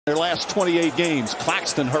Their last 28 games.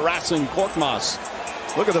 Claxton harassing Korkmaz.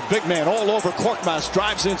 Look at the big man all over Korkmaz.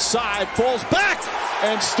 Drives inside, falls back,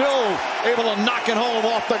 and still able to knock it home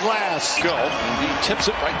off the glass. Go. And he tips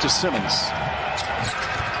it right to Simmons.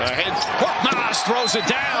 Ahead. Korkmaz throws it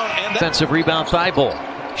down. And defensive rebound, Thibault.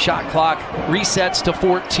 Shot clock resets to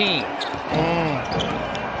 14.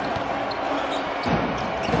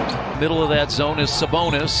 Middle of that zone is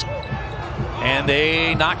Sabonis. And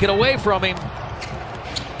they knock it away from him.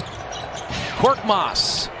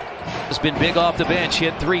 Korkmaz has been big off the bench,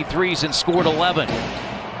 hit 3 threes and scored 11.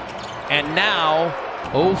 And now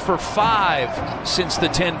 0 for 5 since the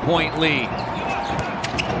 10-point lead.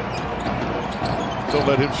 Don't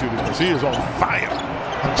let him shoot it because he is on fire.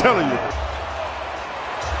 I'm telling you.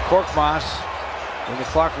 Korkmaz, with the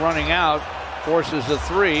clock running out, forces a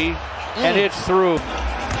 3 and hits through.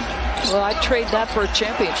 Well, I'd trade that for a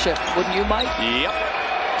championship, wouldn't you, Mike? Yep.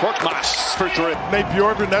 Korkmaz for 3. Nate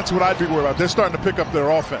Bjorkgren, that's what I'd be worried about. They're starting to pick up their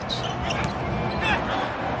offense.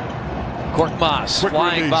 Korkmaz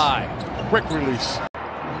flying by. Quick release.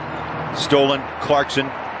 Stolen. Clarkson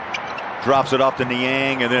drops it off to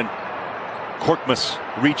Niang, and then Korkmaz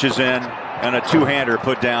reaches in, and a two-hander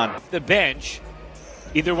put down. The bench,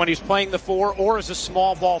 either when he's playing the 4 or as a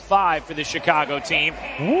small ball 5 for the Chicago team.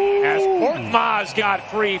 Ooh. As Korkmaz got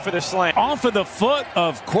free for the slam. Off of the foot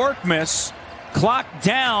of Korkmaz. Clock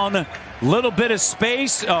down, little bit of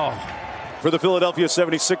space. Oh. For the Philadelphia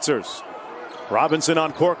 76ers. Robinson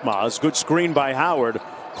on Korkmaz. Good screen by Howard.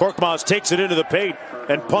 Korkmaz takes it into the paint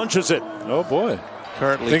and punches it. Oh boy.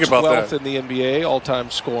 Currently 12th in the NBA all-time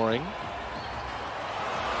scoring.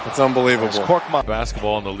 It's unbelievable. Korkmaz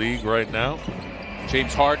basketball in the league right now.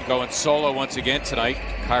 James Harden going solo once again tonight.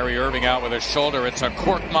 Kyrie Irving out with his shoulder. It's a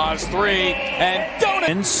Korkmaz 3 and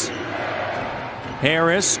donuts.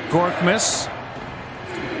 Harris, Korkmaz.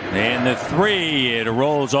 And the 3, it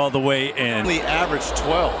rolls all the way in. Only average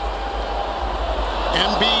 12.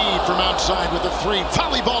 Embiid from outside with a 3.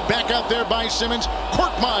 Volleyball back out there by Simmons.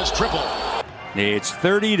 Korkmaz triple. It's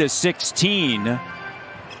 30-16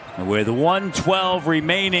 with 1:12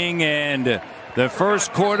 remaining, and the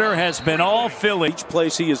first quarter has been all Philly. Each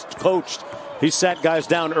place he has coached, he sat guys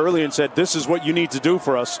down early and said, this is what you need to do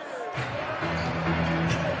for us.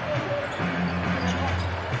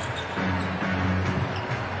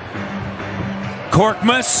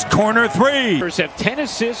 Korkmaz, corner 3. Have 10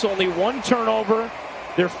 assists, only 1 turnover.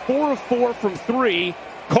 They're 4 of 4 from 3.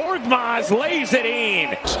 Korkmaz lays it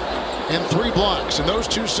in. And 3 blocks. And those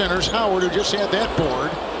 2 centers, Howard, who just had that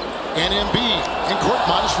board, and Embiid, and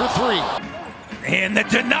Korkmaz for 3. And the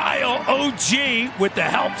denial, OG with the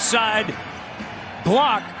help side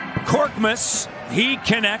block. Korkmaz, he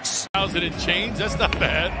connects. 1,000 and change, that's not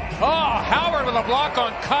bad. Oh, Howard with a block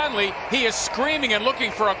on Conley. He is screaming and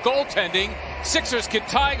looking for a goaltending. Sixers can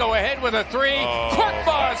tie, go ahead with a 3.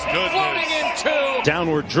 Korkmaz floating in 2.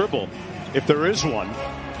 Downward dribble, if there is one.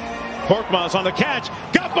 Korkmaz on the catch,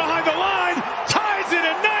 got behind the line, ties it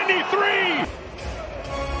at 93.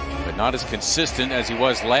 But not as consistent as he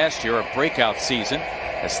was last year, a breakout season.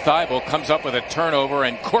 As Thibault comes up with a turnover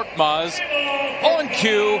and Korkmaz on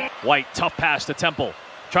cue. White, tough pass to Temple.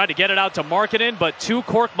 Tried to get it out to Markkanen, but to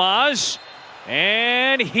Korkmaz.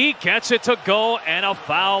 And he gets it to go, and a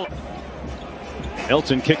foul.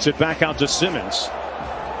 Elton kicks it back out to Simmons.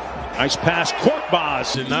 Nice pass,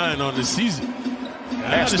 Korkmaz. 9 on the season.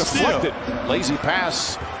 Pass deflected. Lazy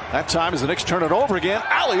pass. That time as the Knicks turn it over again.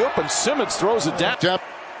 Alley-oop, and Simmons throws it down. Up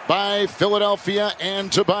by Philadelphia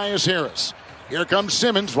and Tobias Harris. Here comes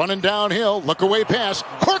Simmons running downhill. Look away pass.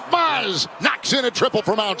 Korkmaz knocks in a triple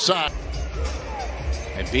from outside.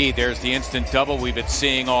 Embiid, there's the instant double we've been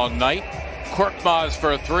seeing all night. Korkmaz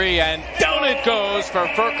for a 3, and down it goes for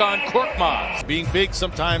Furkan Korkmaz. Being big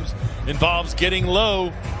sometimes involves getting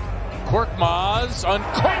low. Korkmaz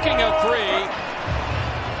uncorking a 3.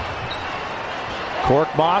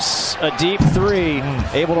 Korkmaz, a deep 3,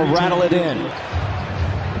 able to rattle it in.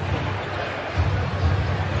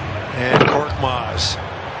 And Korkmaz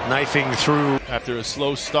knifing through. After a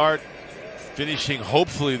slow start, finishing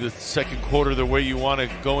hopefully the second quarter the way you want to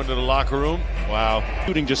go into the locker room. Wow.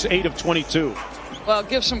 Shooting just 8 of 22. Well,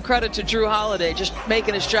 give some credit to Drew Holiday, just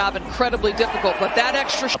making his job incredibly difficult. But that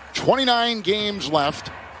extra 29 games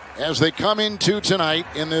left as they come into tonight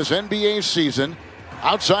in this NBA season.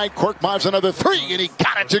 Outside, Korkmaz another 3, and he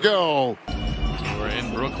got it to go. We're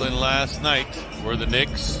in Brooklyn last night, where the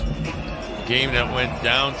Knicks, game that went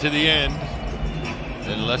down to the end.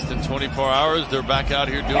 In less than 24 hours, they're back out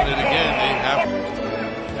here doing it again. They have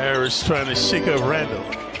Harris trying to shake up Randall.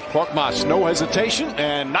 Korkmaz, no hesitation,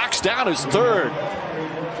 and knocks down his 3rd.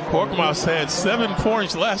 Korkmaz had 7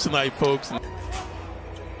 points last night, folks.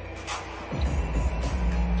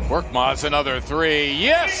 Korkmaz another three.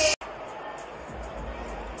 Yes!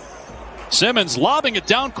 Simmons lobbing it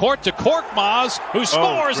down court to Korkmaz, who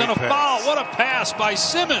scores and a foul. What a pass by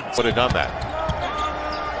Simmons. Would have done that.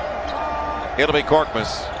 It'll be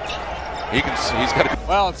Korkmaz. He's got to.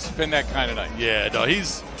 Well, it's been that kind of night. Yeah, no,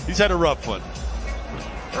 he's had a rough one.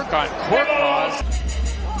 Furkan Korkmaz.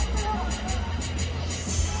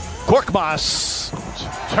 Korkmaz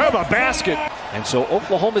to the basket. And so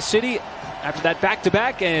Oklahoma City, after that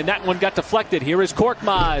back-to-back, and that one got deflected. Here is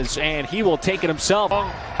Korkmaz, and he will take it himself.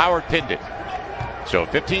 Howard pinned it. So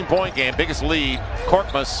 15-point game, biggest lead.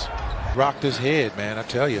 Korkmaz rocked his head, man. I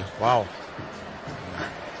tell you, wow.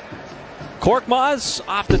 Korkmaz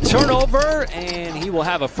off the turnover, and he will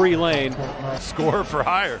have a free lane. Score for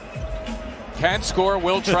hire. Can't score,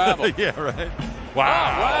 will travel. Yeah, right.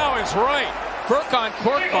 Wow. Wow is right. Furkan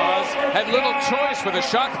Korkmaz had little choice with the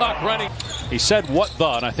shot clock running. He said what the,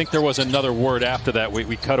 and I think there was another word after that.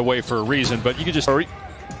 We cut away for a reason, but you can just hurry.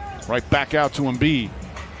 Right back out to Embiid.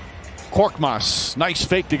 Korkmaz, nice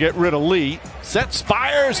fake to get rid of Lee. Sets,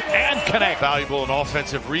 fires, and connects. Valuable an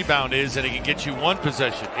offensive rebound is, and it can get you one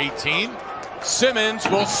possession. 18. Simmons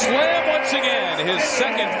will slam once again. His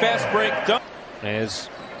second fast break done. As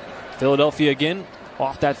Philadelphia again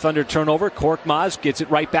off that Thunder turnover, Korkmaz gets it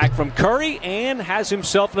right back from Curry and has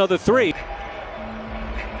himself another three.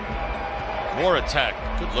 More attack.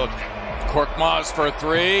 Good look. Korkmaz for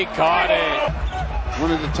three. Got it.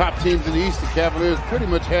 One of the top teams in the East, the Cavaliers pretty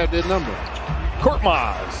much had their number.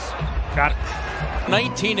 Korkmaz got it.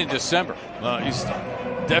 19 in December. He's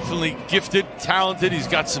definitely gifted, talented. He's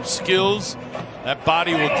got some skills. That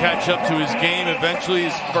body will catch up to his game eventually.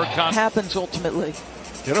 Happens ultimately.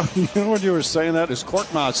 You know when you were saying that is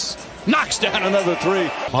Korkmaz knocks down another three.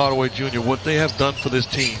 Hardaway Jr., what they have done for this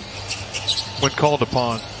team when called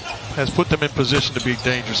upon has put them in position to be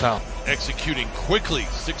dangerous house. Executing quickly.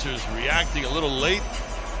 Sixers reacting a little late.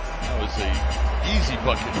 That was an easy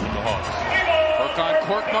bucket from the Hawks. Furkan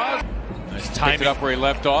Korkmaz. Nice Pick timing. it up where he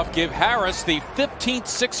left off. Give Harris the 15th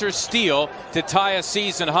Sixers steal to tie a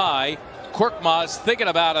season high. Korkmaz thinking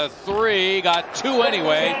about a three, got two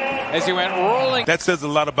anyway as he went rolling. That says a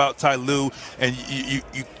lot about Ty Lue, and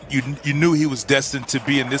you knew he was destined to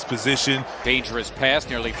be in this position. Dangerous pass,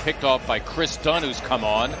 nearly picked off by Chris Dunn, who's come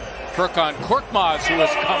on. Furkan Korkmaz, who has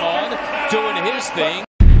come on, doing his thing.